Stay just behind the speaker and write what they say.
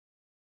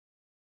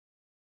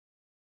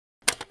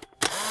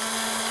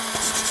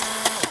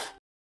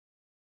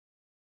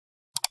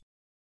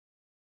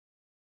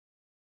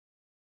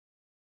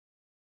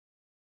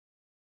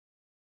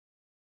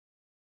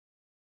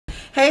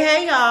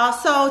Hey y'all,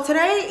 so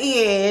today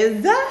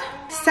is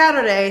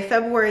Saturday,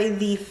 February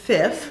the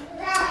 5th,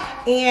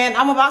 and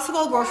I'm about to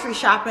go grocery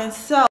shopping.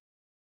 So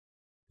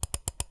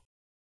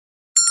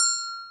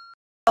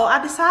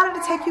I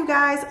decided to take you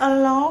guys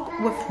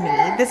along with me.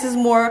 This is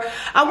more,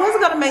 I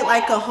wasn't gonna make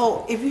like a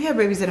whole, if you hear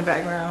babies in the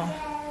background,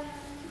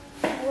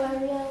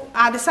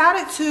 I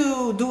decided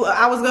to do,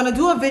 I was gonna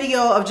do a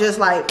video of just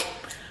like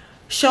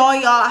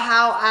showing y'all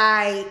how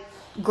I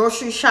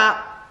grocery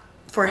shop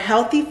for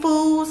healthy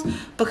foods,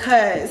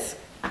 because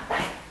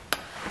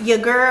your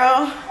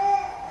girl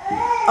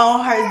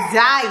on her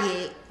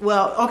diet,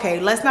 well,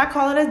 okay, let's not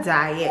call it a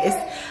diet, it's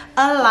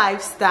a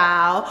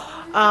lifestyle,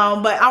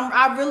 but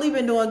I've really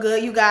been doing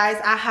good, you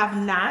guys. I have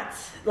not,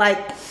 like,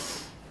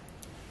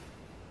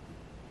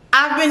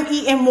 I've been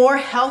eating more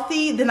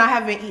healthy than I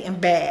have been eating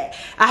bad.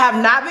 I have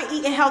not been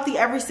eating healthy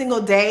every single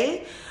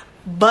day,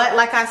 but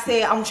like I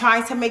said, I'm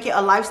trying to make it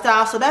a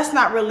lifestyle, so that's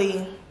not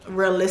really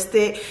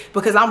realistic,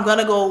 because I'm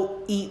gonna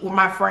go eat with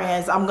my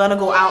friends, I'm gonna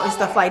go out and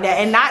stuff like that.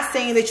 And not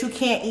saying that you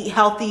can't eat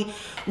healthy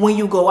when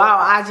you go out,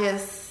 I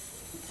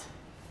just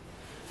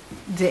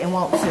didn't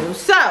want to.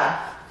 So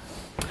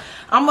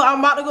I'm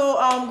about to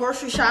go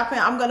grocery shopping.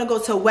 I'm gonna go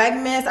to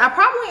Wegmans. I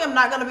probably am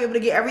not gonna be able to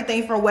get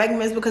everything from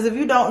Wegmans, because if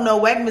you don't know,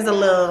 Wegmans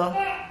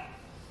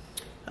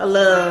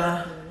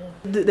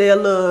they're a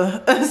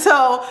little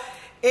so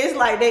it's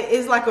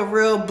like a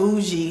real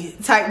bougie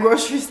type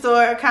grocery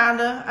store,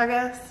 kinda, I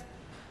guess,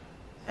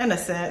 in a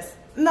sense.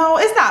 No,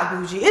 it's not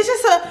bougie. It's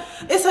just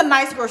it's a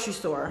nice grocery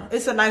store.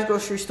 It's a nice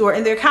grocery store,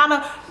 and they're kind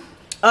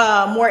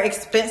of more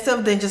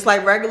expensive than just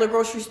like regular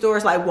grocery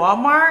stores like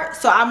Walmart.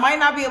 So I might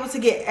not be able to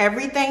get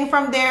everything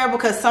from there,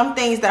 because some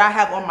things that I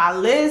have on my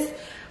list,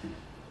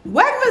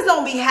 Wegmans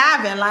don't be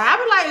having. Like, I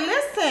be like,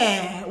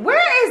 listen,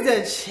 where is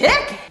the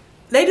chicken?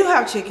 They do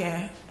have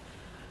chicken,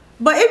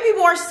 but it'd be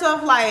more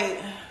stuff like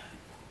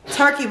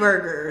turkey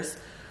burgers,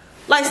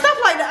 like stuff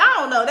like that. I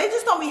don't know, they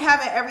just don't be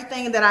having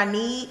everything that I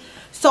need.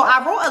 So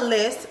I wrote a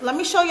list. Let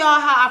me show y'all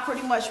how I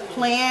pretty much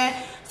plan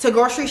to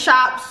grocery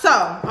shop. So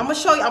I'm gonna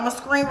show you, I'm gonna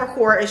screen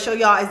record and show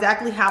y'all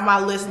exactly how my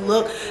list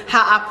look,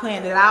 how I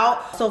planned it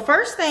out. So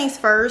first things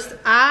first,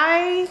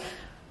 I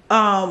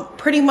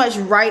pretty much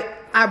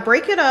I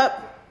break it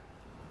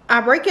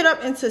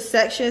up into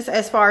sections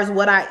as far as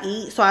what I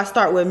eat. So I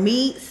start with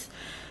meats,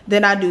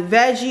 then I do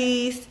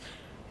veggies,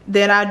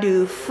 then I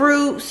do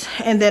fruits,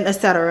 and then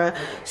etc.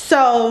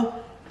 So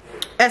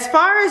as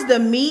far as the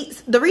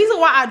meats, the reason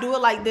why I do it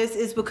like this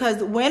is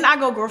because when I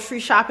go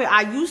grocery shopping,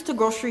 I used to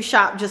grocery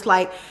shop just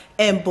like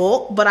in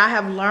bulk, but I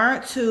have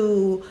learned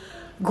to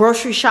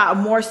grocery shop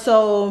more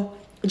so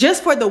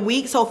just for the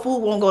week, so food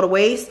won't go to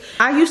waste.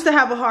 I used to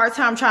have a hard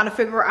time trying to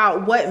figure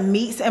out what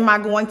meats am I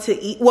going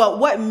to eat, well,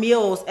 what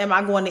meals am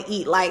I going to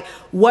eat, like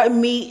what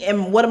meat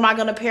and what am I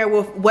going to pair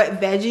with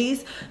what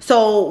veggies.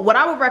 So what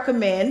I would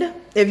recommend,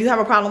 if you have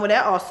a problem with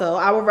that also,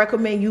 I would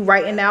recommend you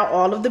writing out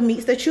all of the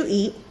meats that you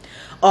eat,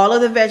 all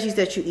of the veggies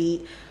that you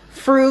eat,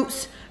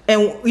 fruits,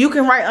 and you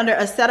can write under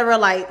etc.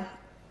 like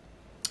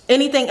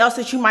anything else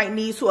that you might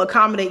need to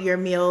accommodate your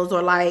meals,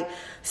 or like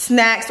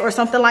snacks or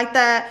something like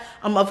that.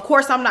 Of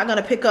course, I'm not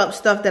gonna pick up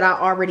stuff that I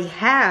already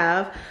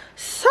have.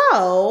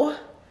 So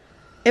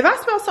if I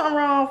spelled something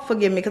wrong,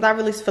 forgive me, because I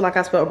really feel like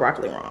I spelled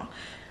broccoli wrong.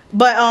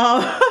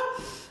 But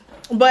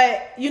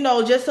but you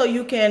know, just so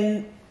you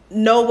can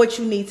know what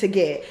you need to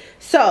get.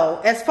 So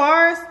as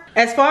far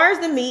as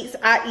the meats,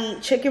 I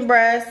eat chicken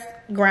breast,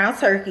 ground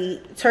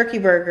turkey, turkey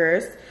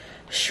burgers,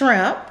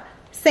 shrimp,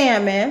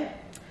 salmon,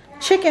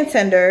 chicken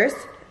tenders,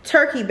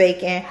 turkey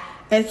bacon,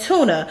 and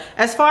tuna.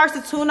 As far as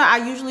the tuna, I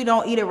usually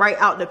don't eat it right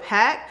out the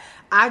pack.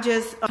 I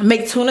just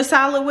make tuna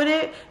salad with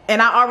it,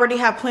 and I already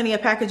have plenty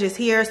of packages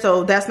here,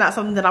 so that's not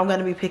something that I'm going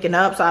to be picking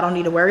up, so I don't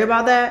need to worry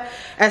about that.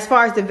 As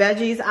far as the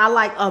veggies, I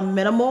like a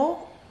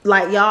minimal.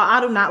 Like, y'all,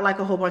 I do not like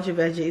a whole bunch of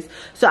veggies,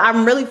 so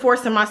I'm really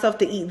forcing myself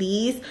to eat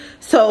these.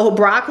 So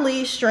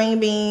broccoli, string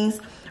beans,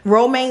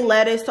 romaine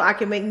lettuce so I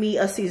can make me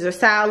a Caesar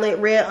salad,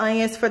 red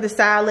onions for the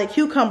salad,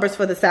 cucumbers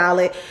for the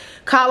salad,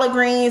 collard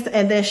greens,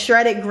 and then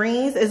shredded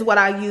greens is what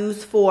I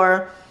use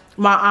for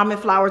my almond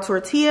flour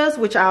tortillas,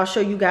 which I'll show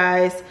you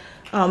guys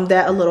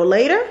that a little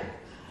later,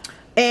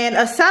 and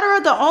etc.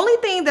 The only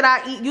thing that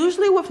I eat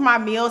usually with my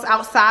meals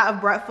outside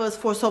of breakfast,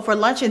 for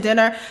lunch and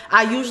dinner,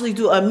 I usually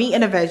do a meat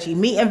and a veggie,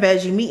 meat and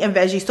veggie, meat and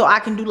veggie, so I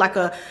can do like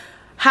a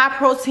high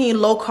protein,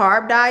 low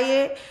carb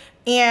diet.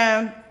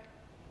 And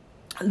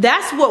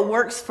that's what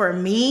works for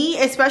me,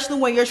 especially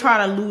when you're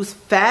trying to lose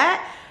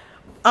fat.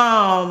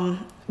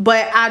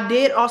 But I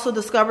did also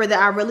discover that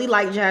I really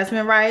like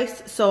jasmine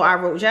rice, so I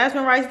wrote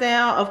jasmine rice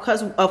down. Of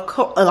course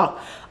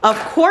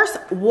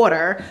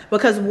water,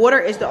 because water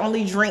is the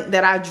only drink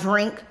that I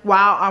drink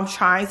while I'm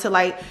trying to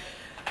like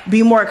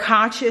be more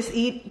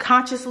consciously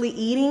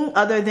eating,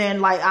 other than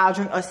like I'll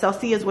drink a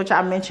Celsius, which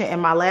I mentioned in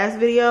my last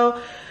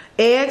video.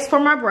 Eggs for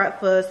my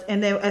breakfast,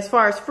 and then as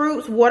far as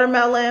fruits,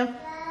 watermelon,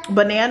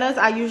 bananas.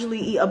 I usually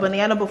eat a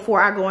banana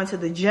before I go into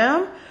the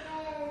gym,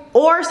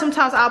 or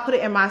sometimes I'll put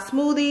it in my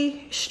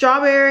smoothie.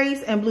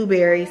 Strawberries and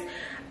blueberries.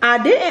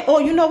 I didn't, oh,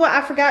 you know what?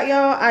 I forgot,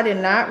 y'all. I did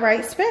not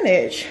write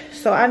spinach.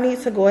 So I need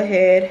to go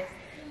ahead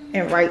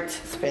and write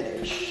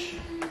spinach.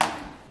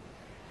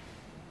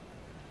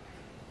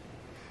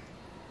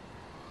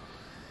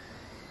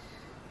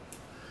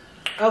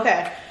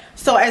 Okay.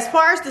 So as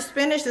far as the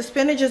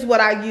spinach is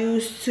what I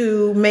use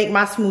to make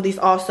my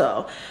smoothies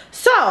also.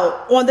 So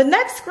on the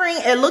next screen,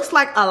 it looks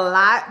like a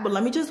lot, but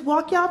let me just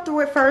walk y'all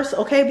through it first.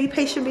 Okay, be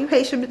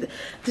patient,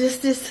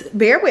 just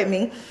bear with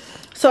me.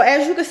 So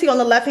as you can see on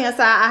the left hand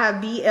side, I have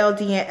B, L,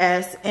 D, and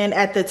S. And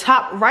at the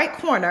top right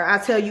corner, I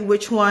tell you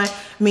which one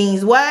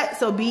means what.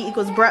 So B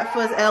equals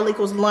breakfast, L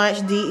equals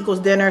lunch, D equals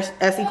dinner,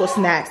 S equals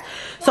snacks.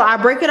 So I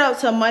break it up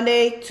to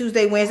Monday,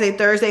 Tuesday, Wednesday,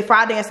 Thursday,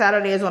 Friday, and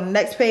Saturday is on the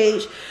next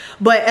page.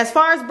 But as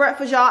far as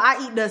breakfast, y'all,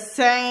 I eat the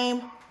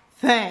same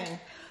thing.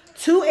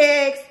 2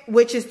 eggs,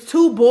 which is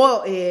 2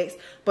 boiled eggs,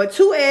 but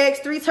 2 eggs,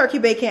 3 turkey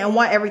bacon, and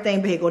 1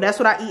 everything bagel. That's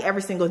what I eat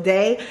every single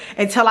day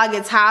until I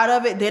get tired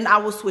of it. Then I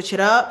will switch it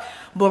up.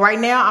 But right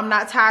now, I'm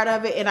not tired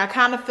of it, and I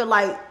kind of feel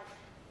like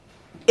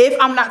if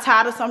I'm not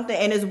tired of something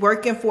and it's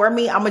working for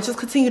me, I'm gonna just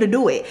continue to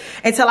do it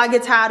until I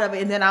get tired of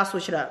it, and then I'll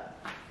switch it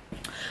up.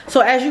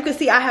 So as you can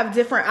see, I have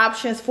different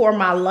options for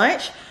my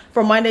lunch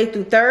for Monday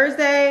through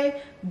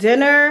Thursday.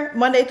 Dinner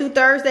Monday through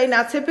Thursday.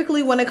 Now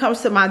typically when it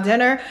comes to my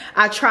dinner,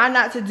 I try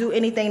not to do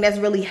anything that's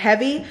really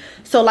heavy.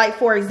 So like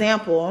for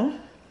example,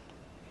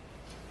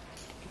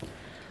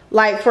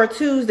 like for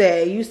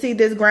Tuesday, you see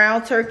this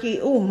ground turkey.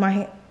 Oh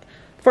my,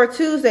 for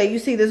Tuesday you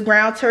see this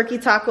ground turkey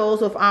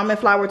tacos with almond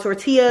flour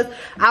tortillas.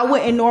 I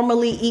wouldn't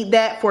normally eat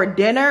that for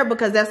dinner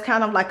because that's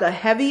kind of like a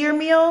heavier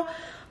meal.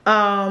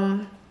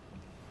 Also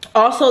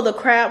the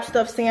crab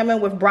stuffed salmon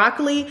with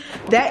broccoli,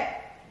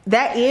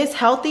 that is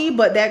healthy,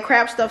 but that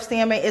crab stuffed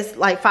salmon is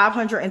like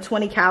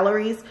 520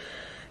 calories.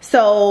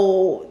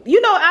 So, you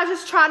know, I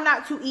just try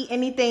not to eat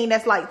anything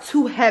that's like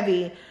too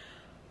heavy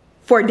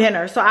for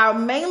dinner. So I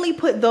mainly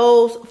put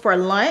those for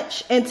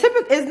lunch, and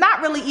typically it's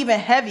not really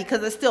even heavy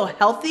because it's still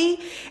healthy.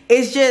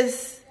 It's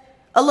just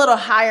a little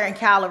higher in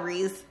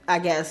calories, I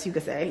guess you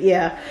could say.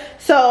 Yeah.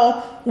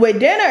 So with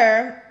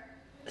dinner,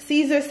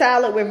 Caesar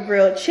salad with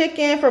grilled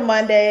chicken for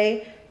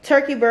Monday,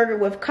 turkey burger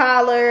with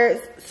collards,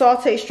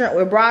 sauteed shrimp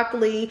with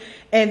broccoli.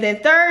 And then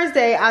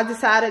Thursday, I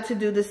decided to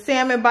do the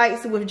salmon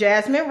bites with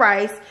jasmine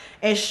rice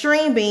and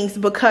string beans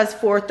because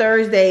for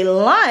Thursday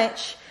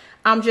lunch,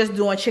 I'm just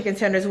doing chicken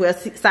tenders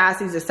with side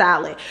Caesar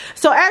salad.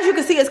 So as you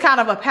can see, it's kind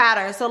of a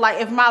pattern. So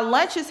like if my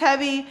lunch is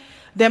heavy,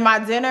 then my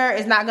dinner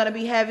is not gonna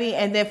be heavy.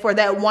 And then for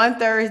that one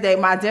Thursday,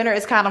 my dinner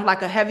is kind of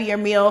like a heavier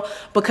meal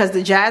because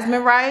the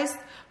jasmine rice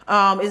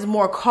is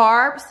more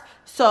carbs.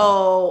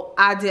 So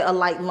I did a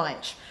light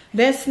lunch.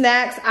 Then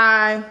snacks,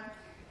 I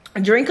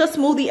drink a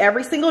smoothie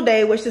every single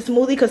day, which the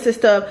smoothie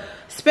consists of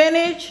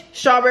spinach,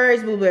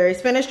 strawberries, blueberries,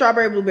 spinach,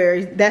 strawberry,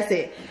 blueberries. That's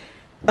it.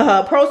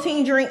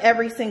 Protein drink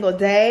every single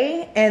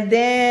day. And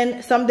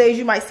then some days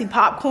you might see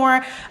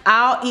popcorn.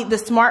 I'll eat the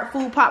Smart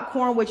Food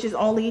popcorn, which is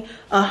only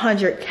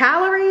 100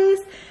 calories.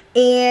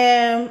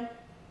 And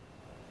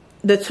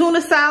the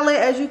tuna salad,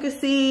 as you can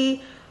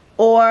see,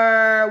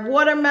 or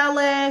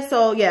watermelon.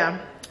 So yeah.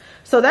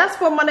 So that's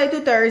for Monday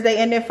through Thursday.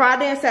 And then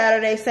Friday and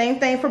Saturday, same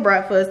thing for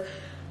breakfast.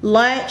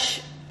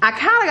 Lunch, I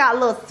kind of got a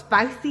little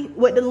spicy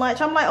with the lunch.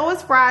 I'm like, oh,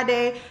 it's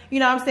Friday. You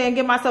know what I'm saying?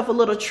 Give myself a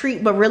little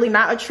treat, but really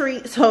not a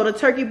treat. So the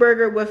turkey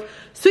burger with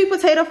sweet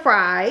potato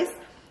fries.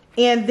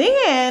 And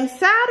then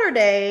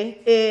Saturday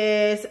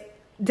is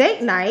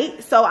date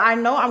night. So I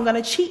know I'm going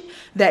to cheat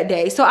that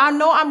day. So I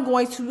know I'm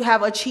going to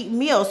have a cheat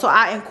meal. So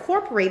I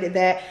incorporated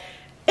that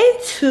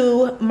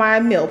into my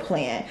meal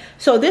plan.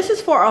 So this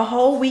is for a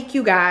whole week,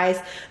 you guys.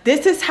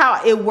 This is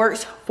how it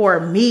works for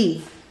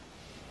me.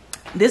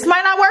 This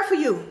might not work for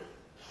you,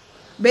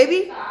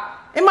 baby.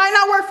 It might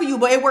not work for you,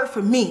 but it worked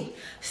for me.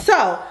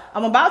 So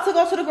I'm about to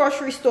go to the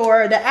grocery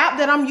store. The app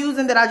that I'm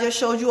using that I just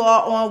showed you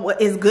all on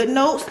is Good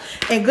Notes.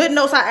 And Good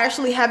Notes, I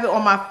actually have it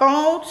on my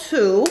phone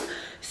too.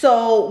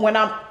 So when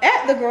I'm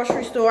at the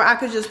grocery store, I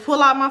could just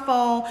pull out my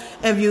phone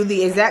and view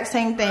the exact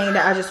same thing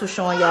that I just was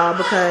showing y'all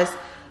because,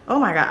 oh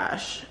my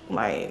gosh,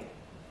 like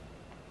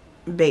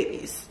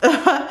babies.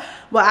 But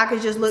I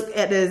could just look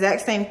at the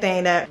exact same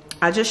thing that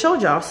I just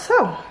showed y'all.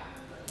 So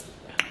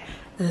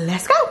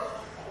let's go.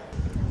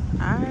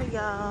 All right,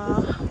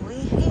 y'all, we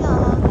here,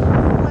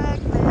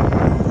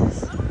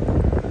 Wegmans.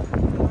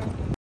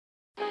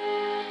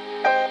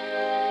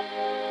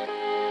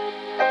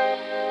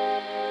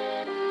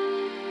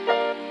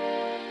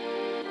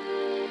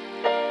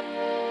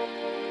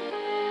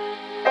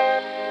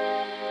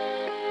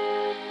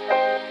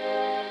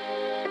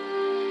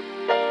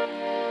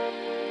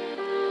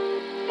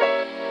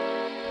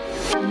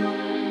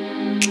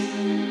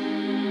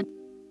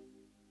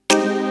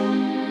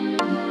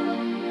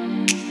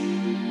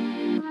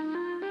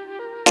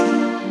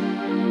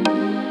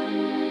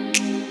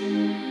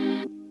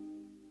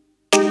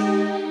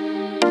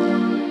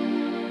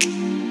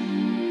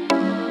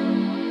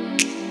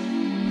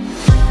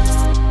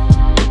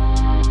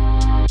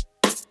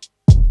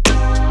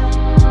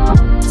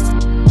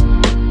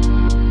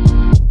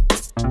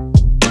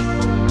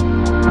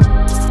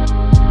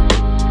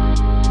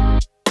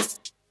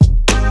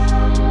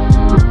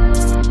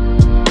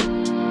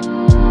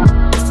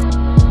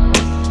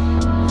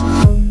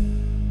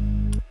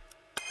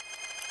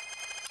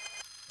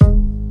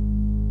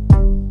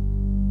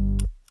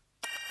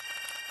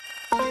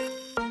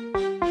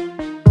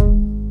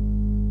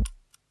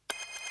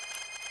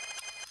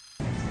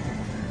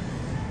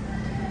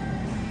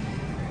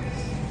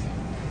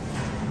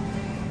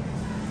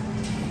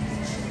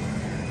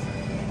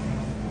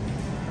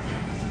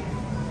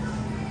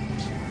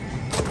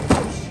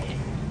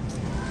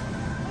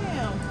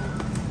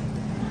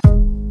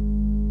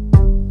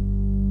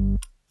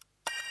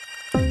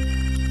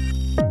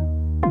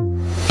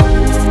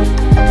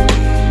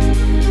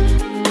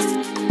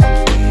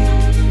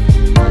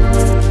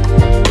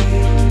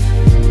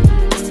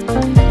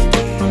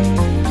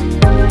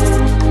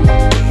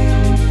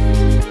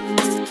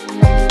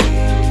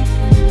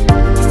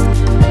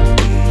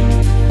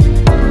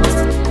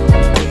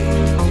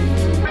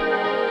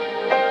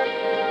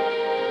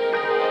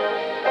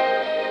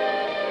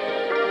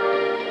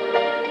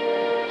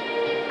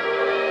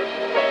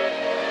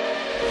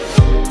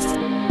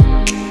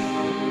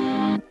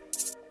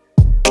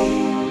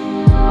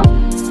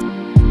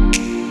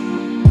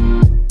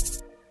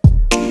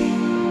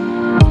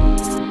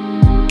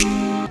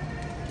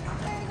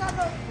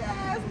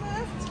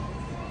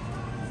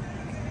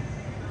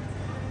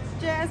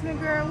 Jasmine,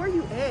 girl, where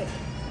you at?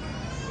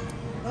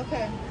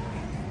 Okay.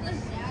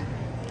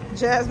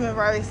 Jasmine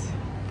rice.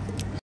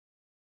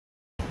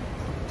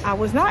 I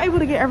was not able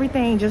to get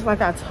everything, just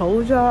like I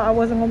told y'all I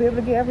wasn't gonna be able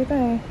to get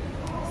everything.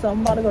 So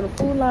I'm about to go to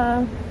Food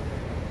Line.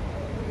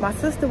 My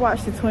sister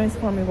watched the twins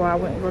for me while I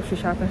went grocery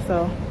shopping,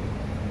 so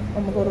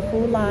I'm gonna go to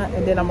Food Line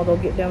and then I'm gonna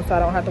go get them so I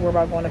don't have to worry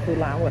about going to Food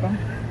Line with them.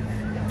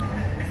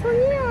 So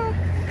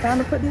yeah, time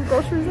to put these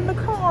groceries in the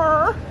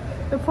car,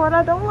 the part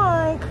I don't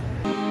like.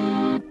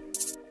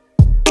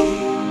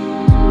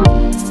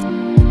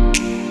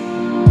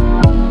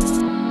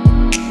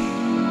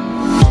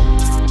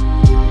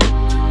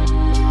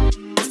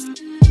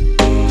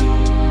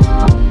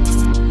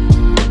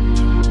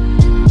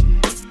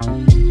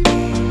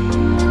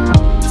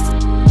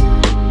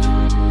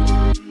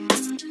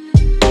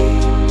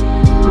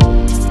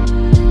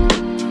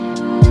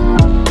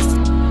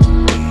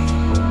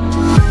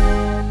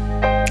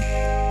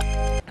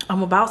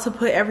 I'm about to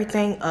put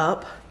everything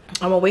up.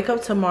 I'm gonna wake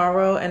up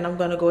tomorrow and I'm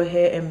gonna go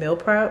ahead and meal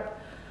prep.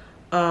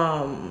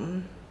 I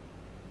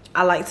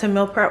like to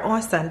meal prep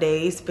on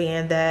Sundays,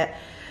 being that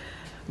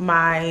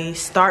my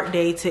start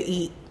day to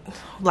eat,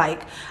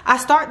 like I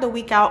start the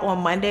week out on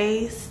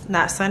Mondays,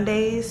 not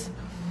Sundays.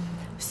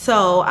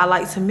 So I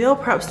like to meal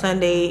prep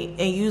Sunday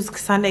and use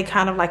Sunday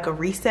kind of like a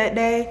reset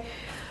day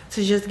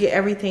to just get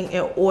everything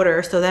in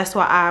order. So that's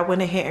why I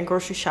went ahead and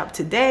grocery shop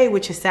today,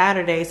 which is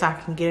Saturday, so I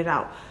can get it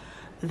out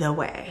the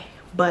way.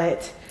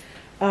 But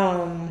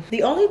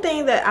the only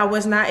thing that I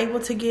was not able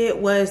to get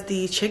was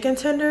the chicken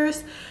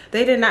tenders.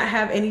 They did not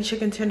have any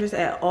chicken tenders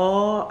at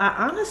all. I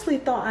honestly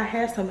thought I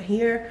had some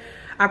here.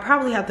 I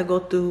probably have to go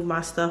through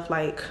my stuff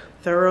like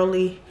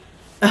thoroughly.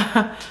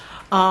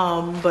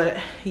 But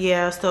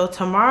yeah, so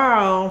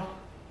tomorrow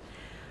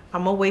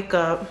I'm gonna wake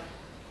up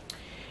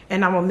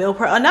and I'm gonna meal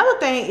prep. Another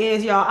thing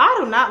is, y'all, I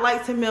do not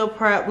like to meal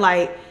prep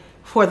like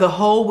for the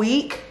whole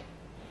week.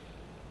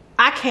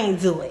 I can't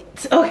do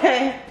it,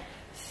 okay?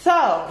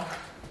 So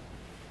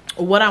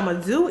what I'm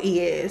gonna do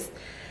is,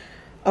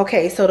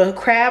 okay, so the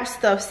crab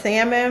stuffed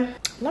salmon,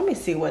 let me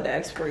see what the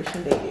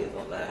expiration date is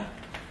on that,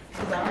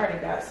 because I already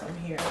got some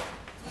here.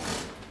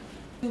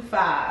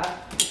 2/5.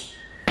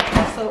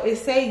 So it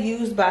say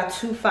used by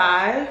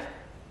 2/5,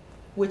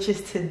 which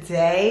is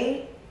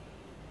today.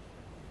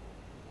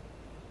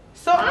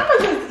 So I'm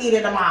gonna just eat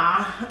it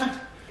tomorrow.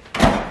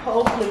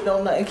 Hopefully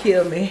don't nothing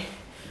kill me.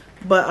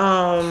 But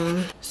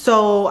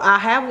so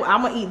I'm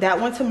gonna eat that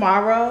one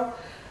tomorrow.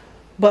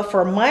 But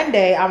for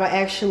Monday, I'm gonna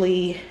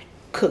actually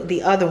cook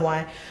the other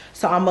one.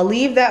 So I'm gonna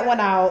leave that one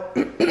out.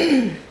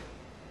 And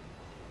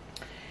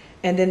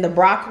then the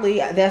broccoli,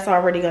 that's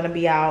already gonna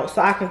be out,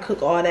 so I can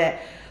cook all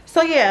that.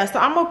 So yeah, so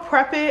I'm gonna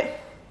prep it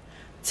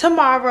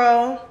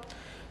tomorrow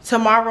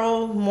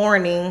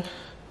morning,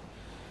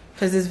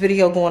 because this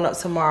video going up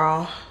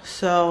tomorrow.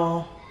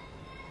 So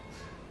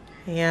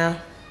yeah,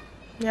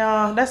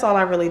 y'all, that's all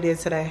I really did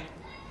today.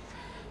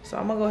 So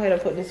I'm gonna go ahead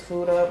and put this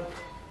food up.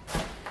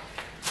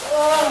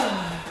 Oh,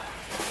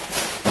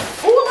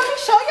 let me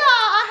show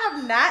y'all. I have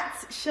not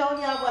shown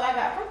y'all what I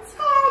got from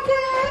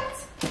Target.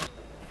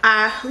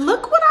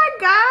 Look what I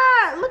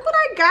got. Look what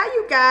I got,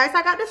 you guys.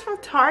 I got this from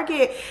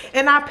Target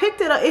and I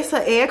picked it up. It's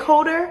an egg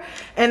holder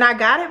and I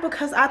got it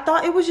because I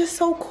thought it was just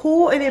so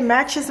cool and it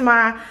matches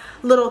my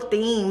little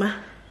theme,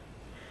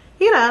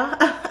 you know.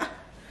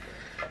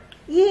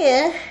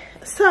 Yeah,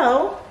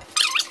 so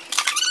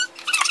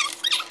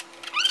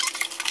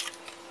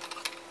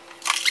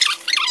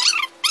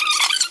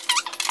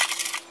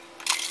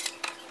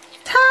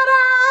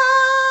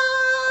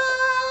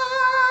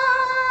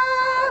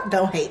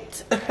don't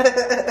hate.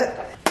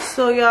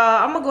 So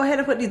y'all, I'm gonna go ahead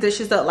and put these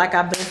dishes up like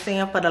I've been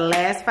saying for the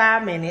last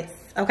 5 minutes,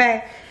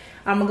 okay?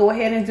 I'm gonna go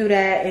ahead and do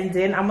that, and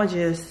then I'm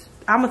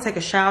gonna take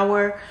a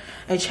shower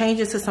and change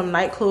into some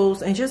night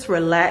clothes and just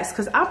relax,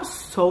 because I'm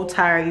so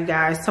tired, you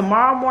guys.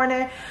 Tomorrow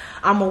morning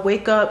I'm gonna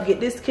wake up, get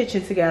this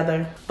kitchen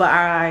together,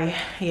 but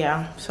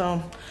yeah,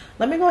 so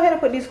let me go ahead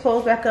and put these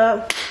clothes back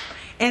up,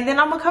 and then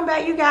I'm gonna come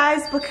back, you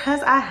guys,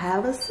 because I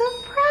have a surprise.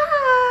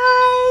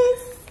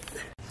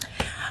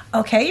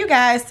 Okay, you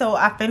guys, so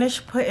I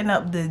finished putting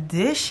up the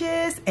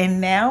dishes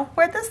and now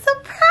for the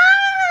surprise.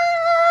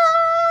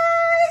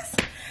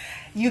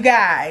 You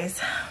guys,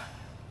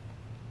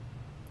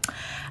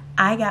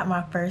 I got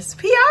my first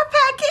PR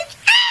package.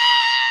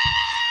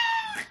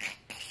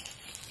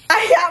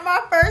 I got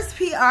my first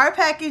PR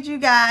package, you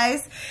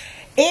guys.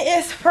 It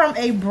is from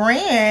a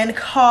brand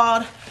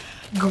called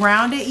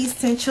Grounded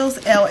Essentials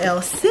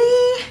LLC,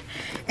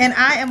 and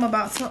I am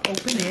about to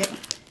open it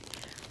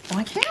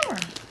on camera.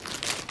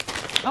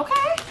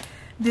 Okay,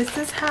 this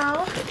is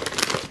how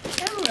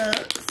it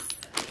looks.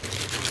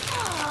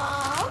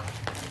 Aww.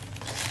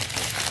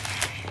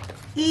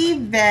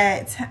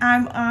 Yvette,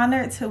 I'm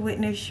honored to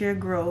witness your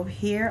growth.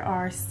 Here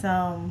are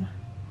some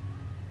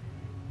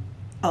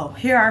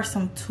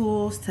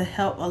tools to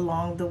help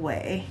along the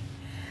way.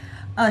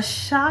 A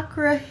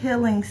chakra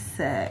healing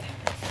set.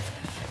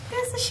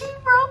 This is, she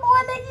wrote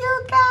on it,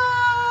 you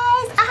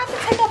guys. I have to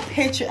take a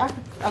picture.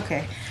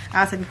 Okay,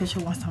 I'll take a picture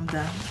once I'm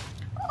done.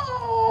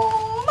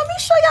 Let me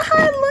show you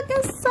how it look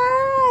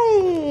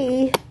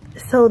inside.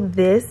 So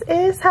this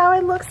is how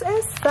it looks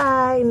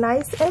inside,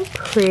 nice and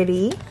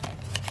pretty.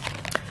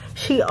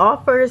 She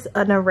offers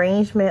an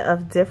arrangement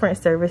of different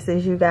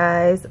services, you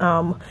guys.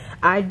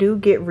 I do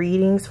get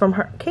readings from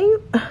her. Can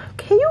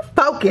you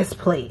focus,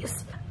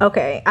 please?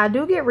 Okay, I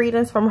do get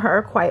readings from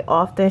her quite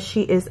often.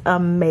 She is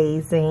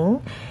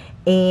amazing,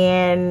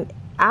 and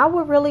I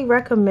would really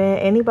recommend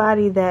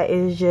anybody that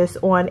is just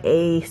on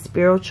a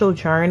spiritual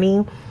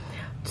journey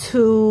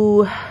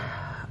to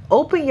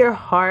open your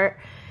heart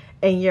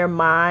and your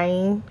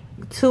mind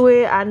to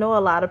it. I know a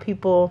lot of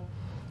people,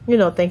 you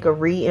know, think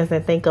of readings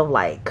and think of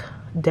like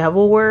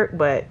devil work,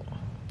 but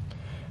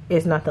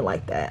it's nothing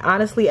like that.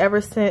 Honestly,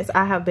 ever since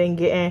I have been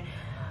getting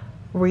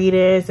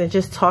readings and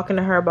just talking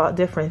to her about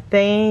different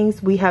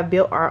things, we have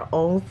built our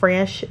own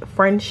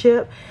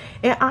friendship.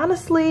 And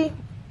honestly,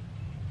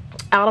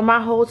 out of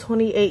my whole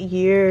 28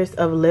 years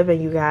of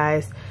living, you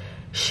guys,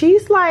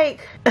 she's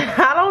like,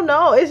 I don't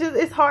know,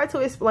 it's hard to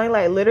explain.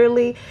 Like,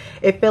 literally,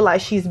 it feel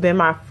like she's been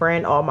my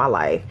friend all my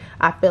life.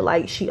 I feel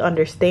like she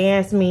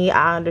understands me,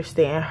 I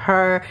understand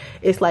her.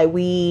 It's like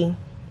we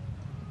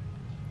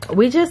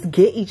just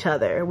get each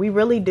other, we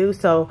really do.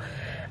 So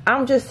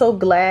I'm just so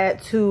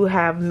glad to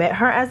have met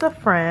her as a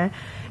friend.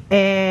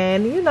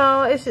 And you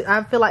know, it's just,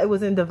 I feel like it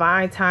was in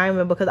divine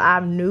timing, because I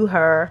knew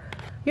her,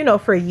 you know,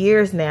 for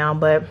years now,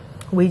 but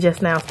we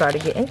just now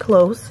started getting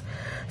close.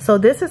 So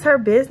this is her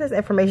business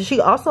information. She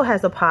also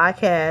has a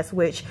podcast,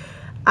 which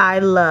I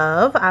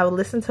love. I will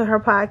listen to her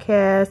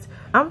podcast.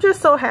 I'm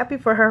just so happy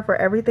for her for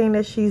everything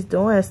that she's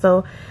doing.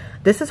 So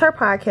this is her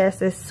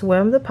podcast. It's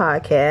Swim the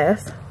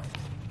Podcast.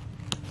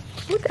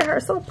 Look at her,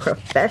 so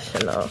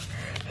professional.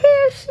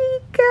 Here she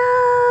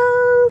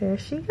goes. There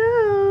she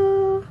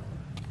goes.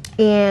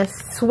 And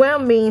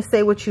swim means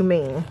say what you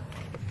mean.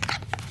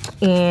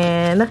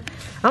 And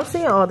I'm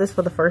seeing all this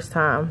for the first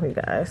time, you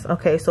guys.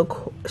 Okay,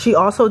 so she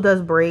also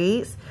does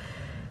braids.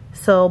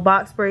 So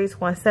box braids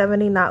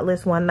 $170,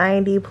 knotless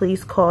 $190.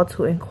 Please call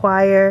to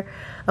inquire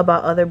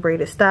about other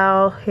braided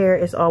style. Hair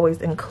is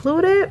always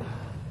included.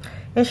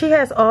 And she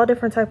has all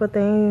different type of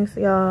things,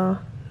 y'all.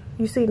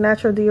 You see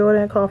natural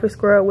deodorant, coffee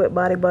scrub, wet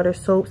body butter,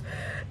 soaps,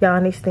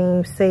 Yanni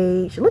steam,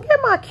 sage. Look at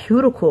my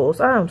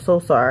cuticles. I am so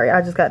sorry.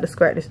 I just got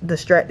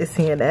distracted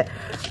seeing that.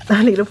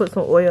 I need to put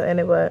some oil in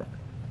it, but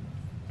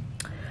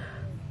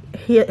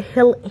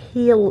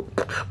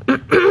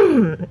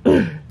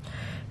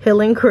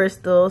healing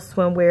crystals,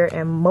 swimwear,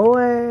 and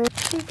more.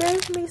 She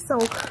gave me some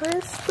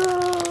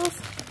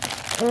crystals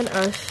and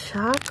a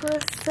chakra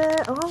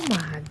set. Oh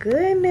my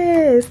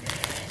goodness.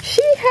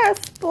 She has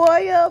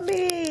spoiled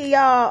me,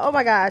 y'all. Oh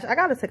my gosh, I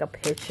gotta take a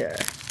picture.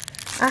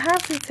 I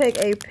have to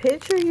take a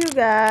picture, you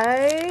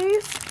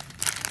guys.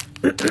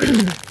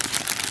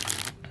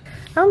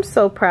 I'm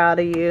so proud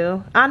of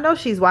you. I know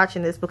she's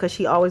watching this because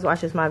she always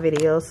watches my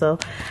videos. So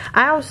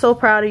I am so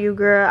proud of you,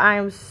 girl. I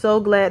am so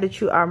glad that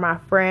you are my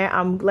friend.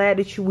 I'm glad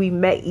that we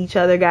met each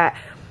other, got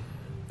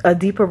a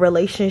deeper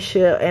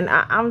relationship. And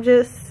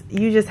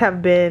you just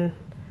have been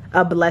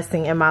a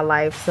blessing in my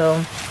life.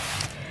 So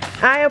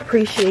I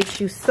appreciate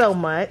you so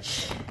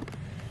much.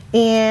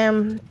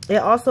 And it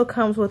also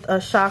comes with a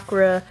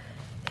chakra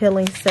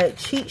healing set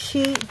cheat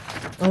sheet.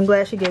 I'm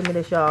glad she gave me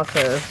this, y'all,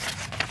 because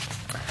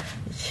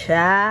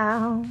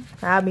child,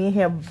 I'll be in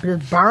here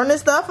just burning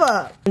stuff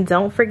up. And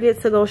don't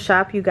forget to go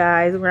shop, you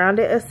guys.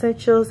 Rounded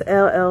Essentials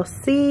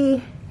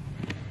LLC.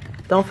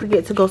 Don't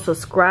forget to go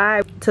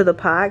subscribe to the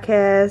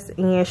podcast.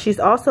 And she's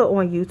also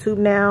on YouTube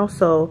now,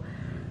 so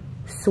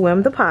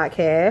Swim the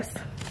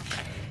Podcast.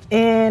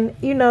 And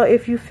you know,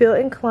 if you feel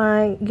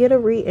inclined, get a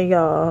reading,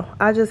 y'all.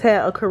 I just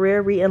had a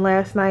career reading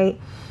last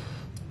night,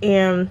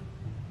 and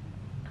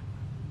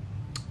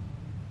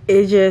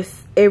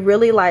it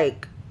really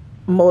like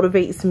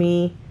motivates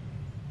me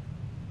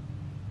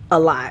a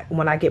lot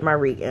when I get my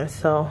reading.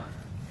 So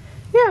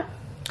yeah,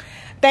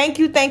 thank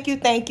you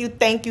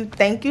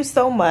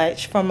so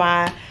much for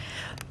my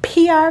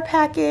PR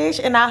package.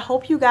 And I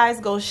hope you guys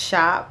go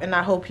shop, and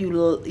I hope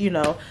you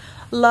know,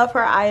 love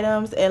her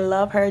items and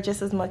love her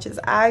just as much as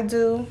I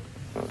do.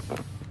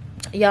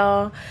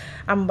 Y'all,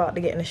 I'm about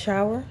to get in the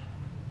shower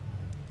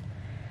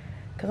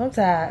because I'm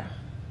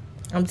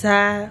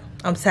tired.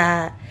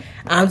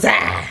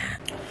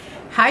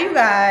 Hi, you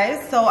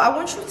guys. So I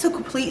want you to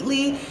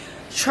completely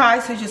try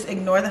to just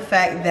ignore the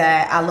fact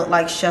that I look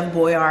like Chef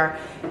Boyardee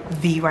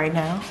V right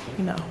now.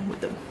 You know,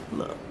 with the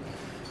look.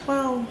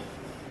 Well,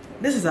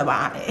 this is a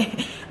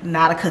bonnet,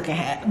 not a cooking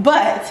hat.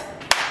 But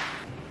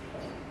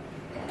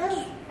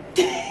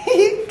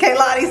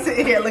Kaylani's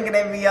sitting here looking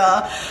at me,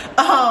 y'all.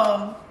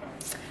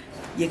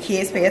 Your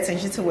kids pay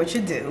attention to what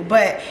you do.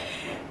 But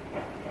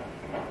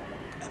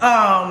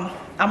I'm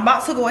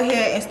about to go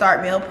ahead and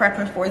start meal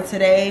prepping for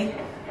today.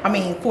 I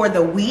mean, for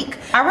the week.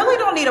 I really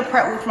don't need a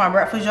prep week for my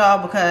breakfast,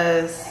 y'all,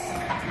 because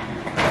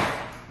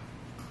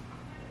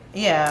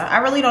yeah, I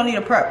really don't need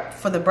a prep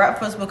for the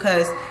breakfast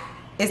because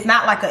it's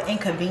not like an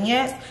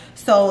inconvenience.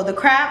 So the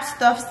crab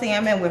stuffed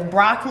salmon with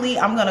broccoli,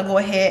 I'm gonna go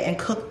ahead and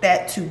cook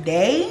that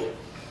today.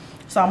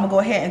 So I'm gonna go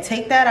ahead and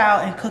take that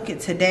out and cook it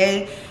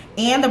today.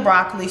 and the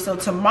broccoli. So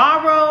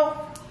tomorrow,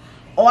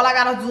 all I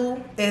gotta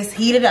do is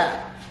heat it up.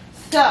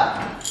 So,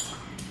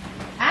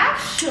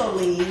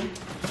 actually,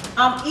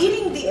 I'm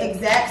eating the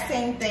exact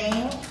same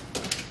thing.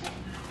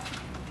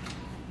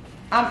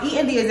 I'm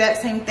eating the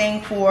exact same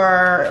thing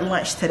for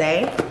lunch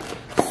today.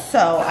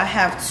 So I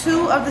have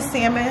 2 of the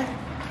salmon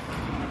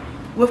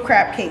with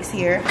crab cakes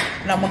here.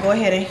 And I'm gonna go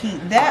ahead and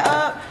heat that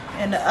up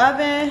in the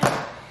oven.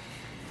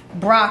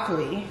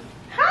 Broccoli.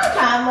 Hi,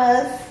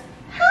 mamas.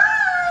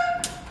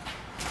 Hi.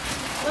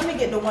 Let me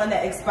get the one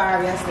that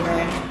expired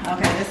yesterday.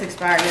 Okay, this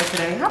expired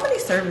yesterday. How many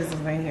servings is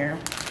in here?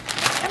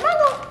 Am I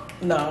gonna?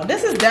 No,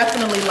 this is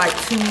definitely like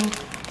 2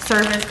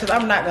 servings because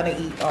I'm not gonna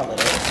eat all of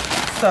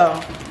this.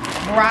 So,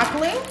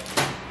 broccoli.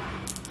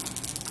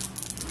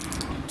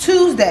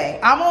 Tuesday.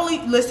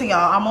 Listen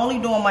y'all, I'm only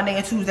doing Monday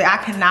and Tuesday. I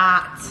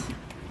cannot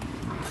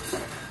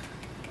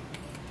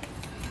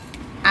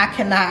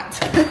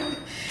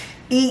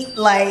eat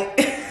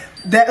like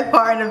that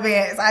far in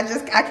advance. I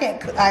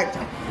can't,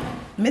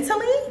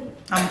 mentally,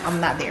 I'm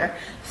not there.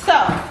 So,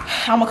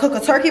 I'm gonna cook a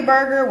turkey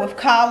burger with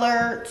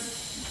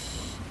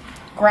collards,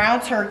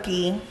 ground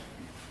turkey.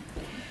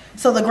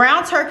 So the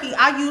ground turkey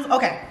I use,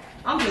 okay,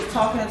 I'm just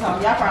talking and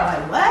talking. Y'all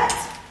probably like, what?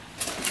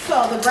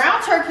 So the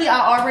ground turkey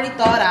I already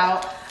thought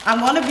out. I'm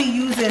gonna be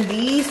using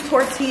these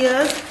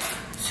tortillas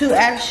to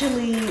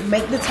actually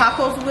make the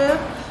tacos with.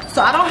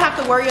 So I don't have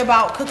to worry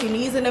about cooking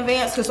these in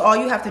advance because all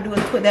you have to do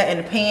is put that in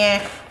the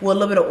pan with a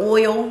little bit of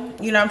oil,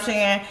 you know what I'm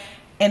saying?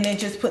 And then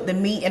just put the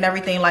meat and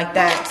everything like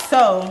that.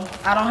 So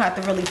I don't have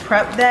to really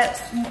prep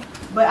that.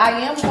 But I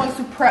am going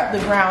to prep the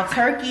ground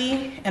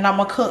turkey and I'm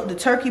gonna cook the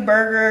turkey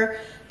burger,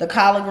 the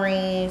collard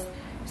greens.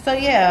 So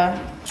yeah,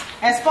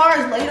 as far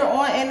as later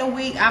on in the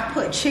week, I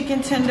put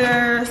chicken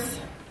tenders.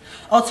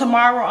 Oh,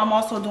 tomorrow I'm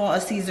also doing a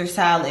Caesar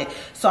salad.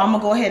 So I'm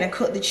gonna go ahead and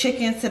cook the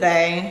chicken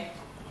today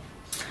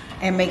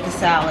and make the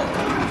salad.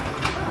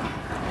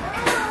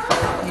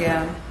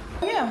 Yeah.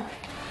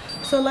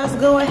 So let's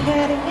go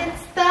ahead and get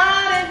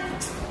started.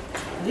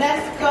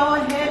 Let's go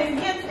ahead and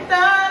get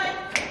started.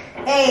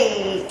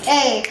 Hey,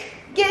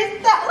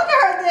 get started. Look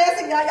at her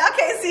dancing, y'all. Y'all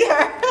can't see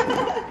her.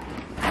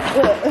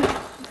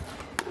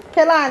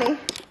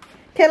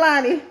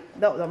 Kelani.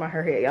 Don't mind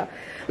her hair, y'all.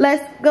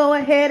 Let's go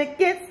ahead and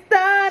get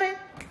started.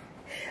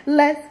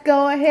 Let's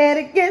go ahead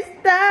and get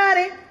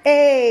started.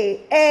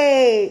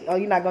 Hey. Oh,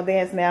 you're not gonna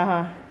dance now,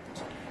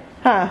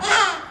 huh?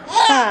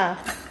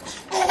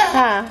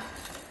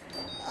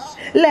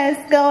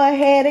 Let's go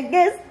ahead and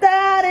get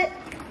started.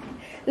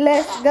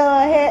 Let's go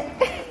ahead.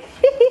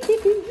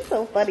 You're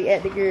so funny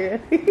at the girl.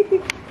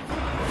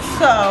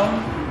 So,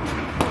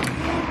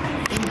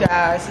 you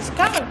guys, it's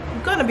kind of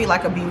gonna be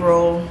like a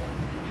B-roll.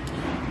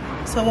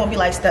 So it won't be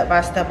like step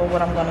by step of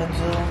what I'm gonna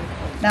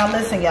do. Now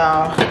listen,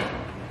 y'all.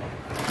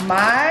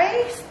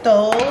 My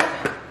stove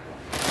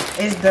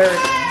is dirty.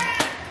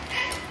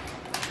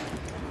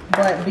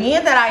 But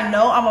being that I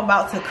know I'm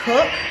about to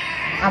cook,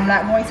 I'm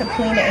not going to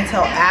clean it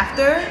until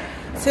after.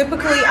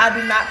 Typically, I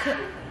do not cook.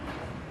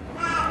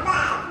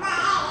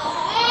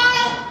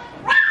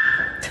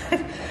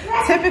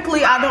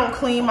 Typically, I don't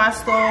clean my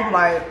stove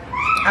like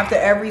after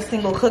every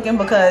single cooking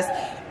because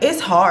it's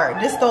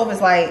hard. This stove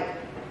is like,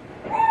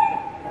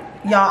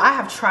 y'all, I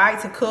have tried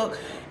to cook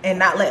and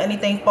not let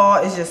anything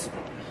fall. It's just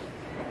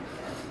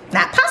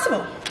not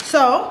possible.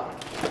 So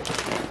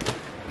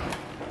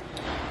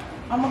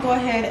I'm gonna go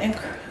ahead and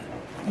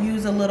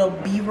use a little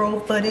B-roll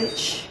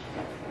footage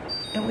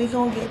and we're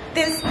gonna get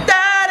this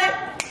started.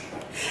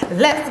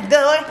 Let's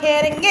go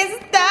ahead and get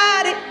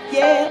started.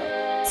 Yeah.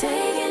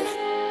 Taking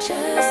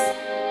just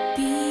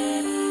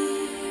be.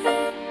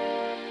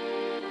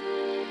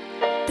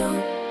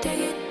 Don't take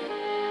it.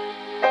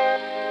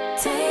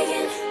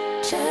 Taking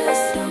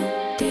just don't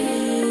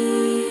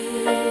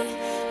be.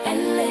 And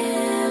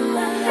live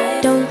my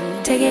life. Don't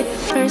take it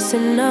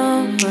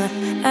personal.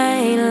 I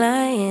ain't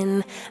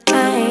lying. I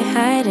ain't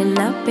hiding.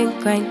 I've been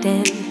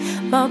grinding,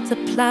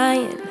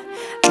 multiplying.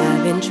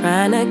 I've been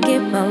trying to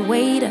get my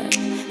weight up,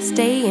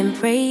 staying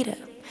prayed up,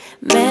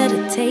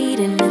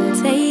 meditating and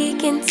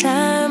taking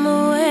time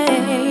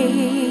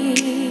away.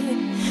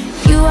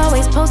 You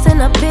always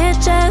posting up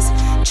pictures,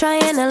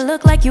 trying to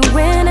look like you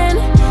winning.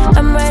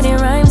 I'm writing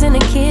rhymes in the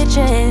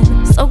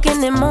kitchen,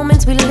 soaking in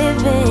moments we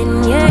live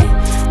in.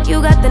 Yeah,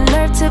 you got the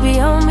nerve to be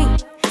on me,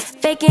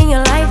 faking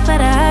your life for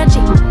the IG.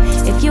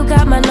 If you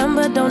got my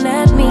number, don't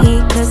add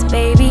me, cause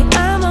baby,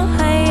 I'm on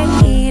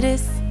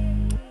hiatus.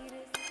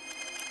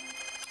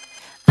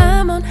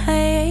 I'm on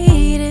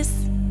hiatus.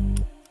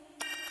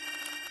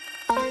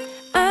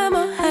 I'm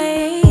on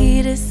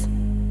hiatus.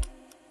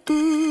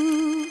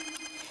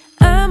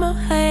 I'm on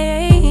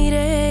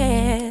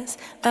hiatus.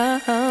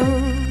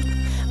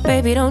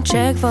 Baby, don't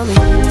check for me.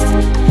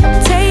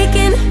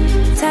 Taking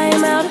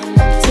time out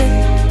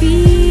to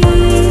be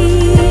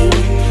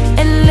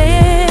and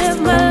live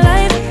my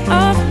life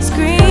off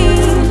screen.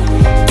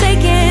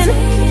 Taking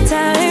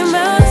time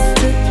out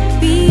to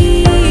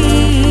be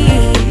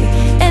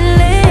and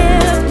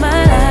live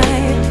my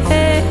life.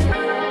 Hey.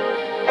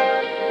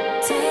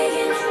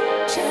 Taking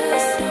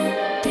just don't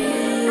be.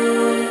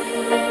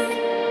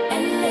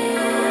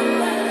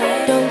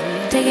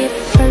 take it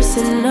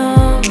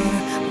personal.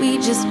 We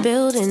just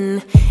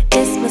building.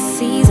 It's my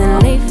season,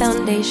 lay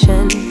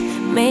foundation.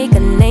 Make a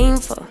name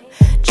for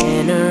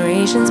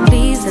generations,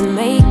 please, and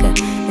make a,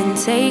 then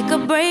take a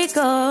break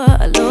or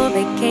a little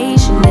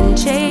vacation and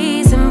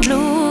chasing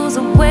blues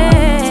away.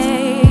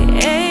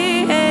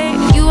 Hey,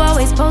 hey. You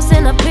always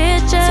posting up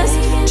pictures,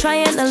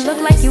 trying to look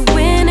like you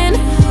winning,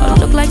 or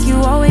look like you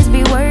always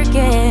be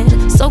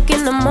working,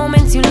 soaking the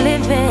moments you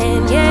live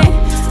in. Yeah,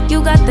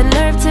 you got the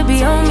nerve to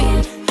be on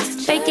me,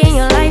 faking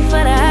your life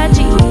for the IG.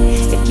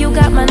 If you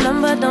got my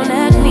number, don't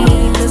add me,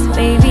 'cause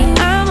baby,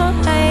 I'm on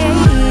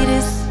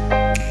hiatus.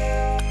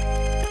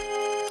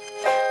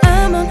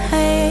 I'm on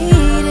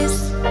hiatus.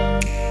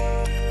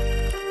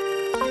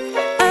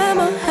 I'm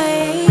on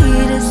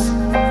hiatus.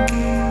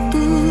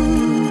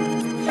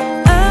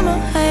 I'm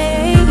on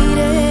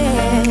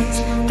hiatus.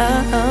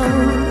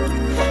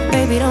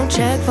 Baby, don't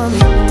check for me.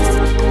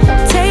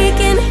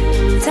 Taking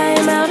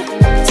time out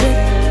to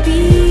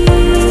be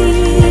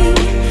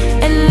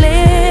and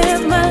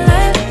live my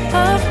life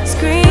off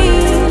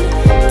screen.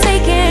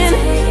 Taking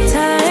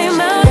time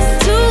out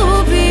to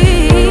be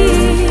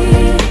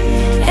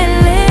and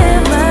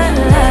live my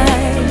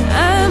life.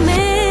 I'm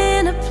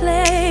in a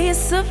place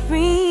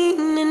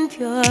serene and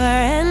pure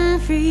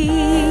and free.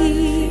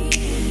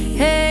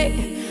 Hey,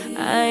 I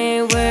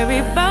ain't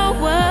worried about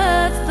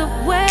what's the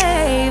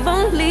wave,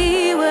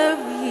 only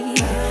worry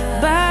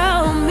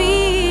about me.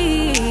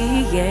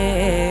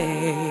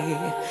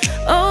 Yeah.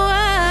 Oh,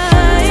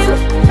 I'm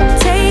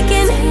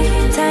taking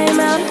time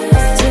out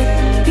to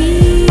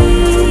be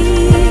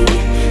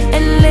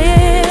and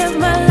live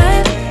my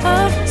life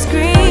off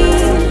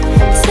screen.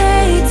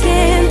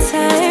 Taking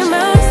time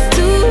out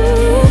to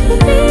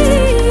be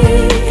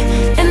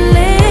and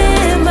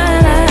live my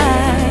life.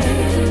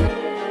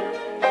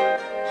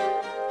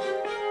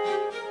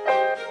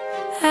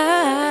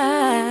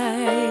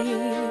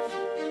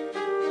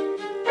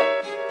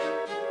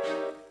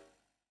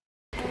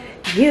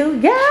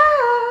 You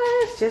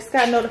guys just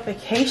got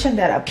notification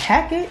that a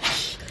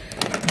package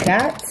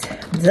got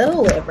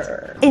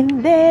delivered.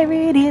 And there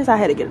it is. I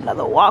had to get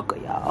another walker,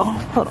 y'all.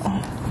 Hold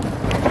on.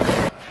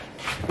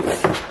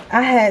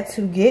 I had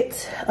to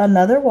get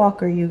another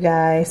walker, you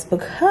guys,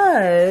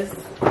 because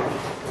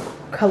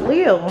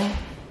Khalil,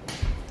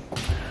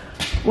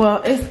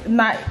 well,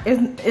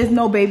 it's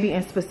no baby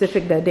in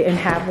specific that didn't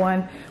have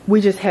one.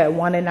 We just had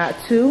one and not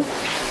two.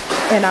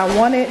 And I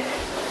wanted,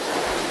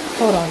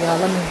 hold on, y'all,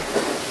 let me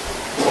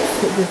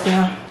put this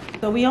down.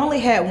 So we only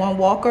had one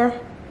walker,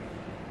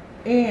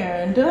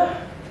 and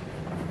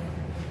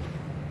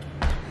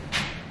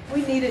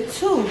we needed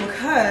two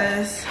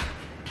because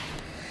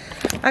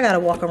I gotta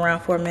walk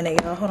around for a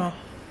minute, y'all. Hold on.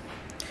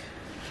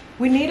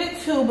 We needed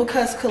two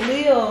because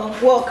Khalil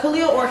or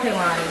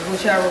Kaylani,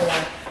 whichever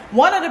one.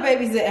 One of the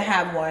babies didn't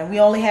have one. We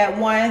only had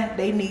one.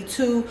 They need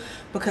two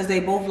because they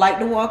both like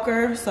the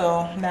walker.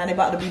 So now they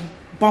about to be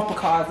bumper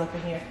cars up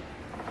in here.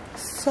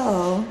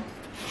 So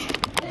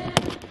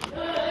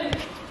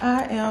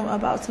I am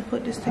about to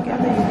put this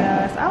together, you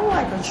guys. I'm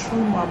like a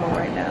true mama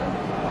right now,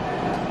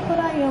 but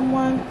I am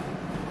one.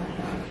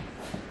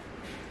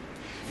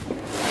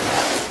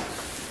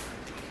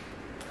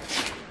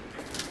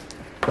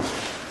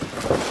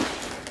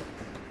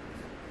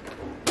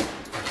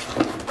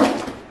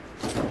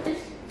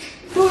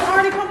 Do it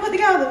already come put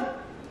together?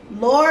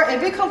 Lord,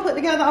 if it come put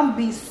together, I'm gonna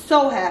be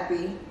so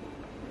happy.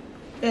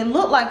 It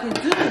looked like it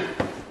do.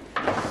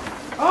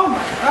 Oh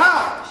my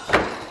gosh.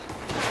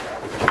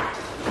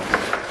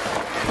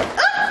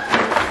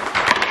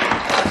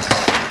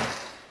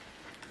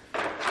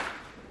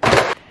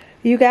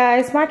 You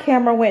guys, my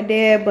camera went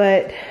dead,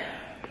 but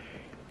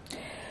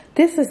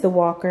this is the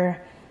walker.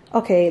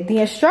 Okay, the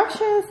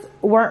instructions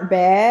weren't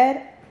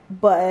bad,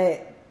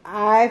 but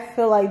I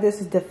feel like this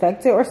is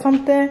defective or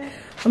something.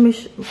 Let me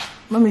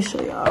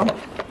show y'all.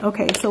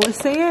 Okay, so it's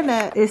saying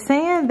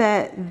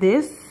that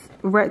this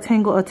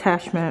rectangle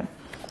attachment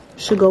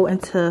should go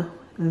into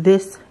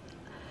this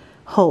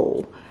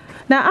hole.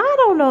 Now I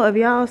don't know if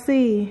y'all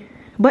see,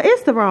 but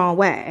it's the wrong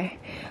way.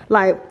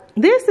 Like,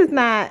 this is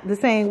not the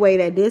same way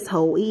that this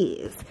hole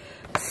is.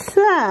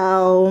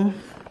 So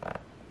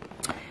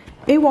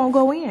it won't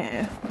go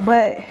in.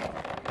 But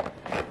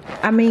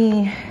I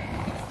mean,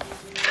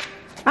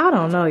 I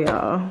don't know,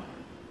 y'all.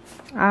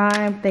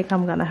 I think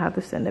I'm gonna have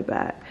to send it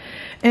back.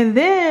 And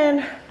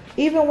then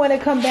even when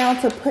it comes down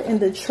to putting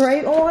the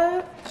tray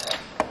on,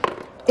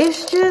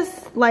 it's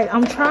just like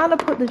I'm trying to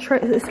put the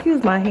tray,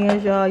 excuse my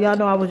hands, y'all. Y'all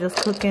know I was just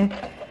cooking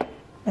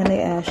and they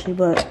ashy,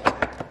 but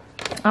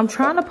I'm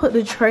trying to put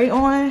the tray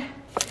on, and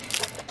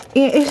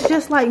it's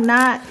just like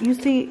not, you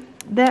see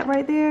that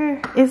right there?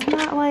 It's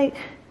not like,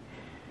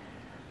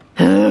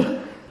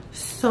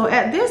 so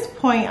at this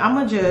point, I'm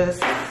gonna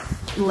just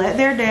let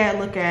their dad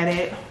look at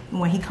it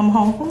when he come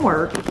home from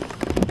work,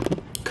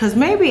 because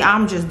maybe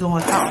I'm just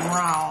doing something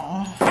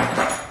wrong.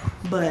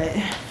 But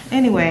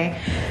anyway,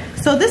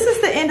 so this is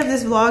the end of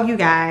this vlog, you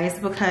guys,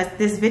 because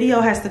this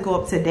video has to go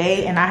up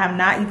today and I have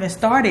not even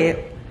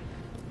started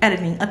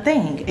editing a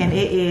thing, and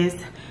it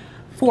is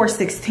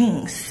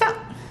 4:16. So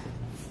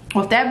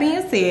with that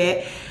being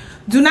said,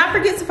 do not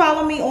forget to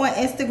follow me on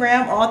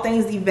Instagram, all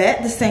things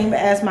Yvette, the same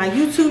as my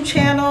YouTube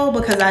channel,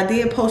 because I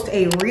did post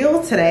a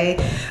reel today.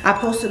 I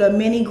posted a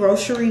mini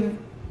grocery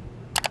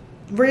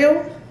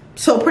reel.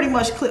 So pretty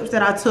much clips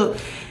that I took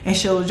and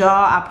showed y'all.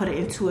 I put it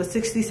into a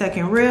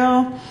 60-second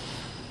reel.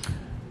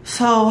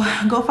 So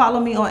go follow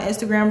me on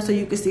Instagram so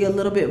you can see a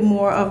little bit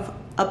more of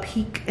a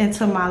peek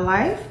into my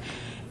life.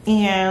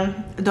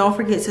 And don't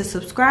forget to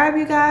subscribe,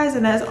 you guys.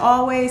 And as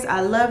always, I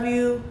love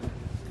you.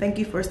 Thank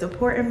you for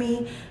supporting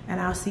me. And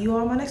I'll see you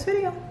all in my next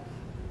video.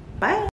 Bye.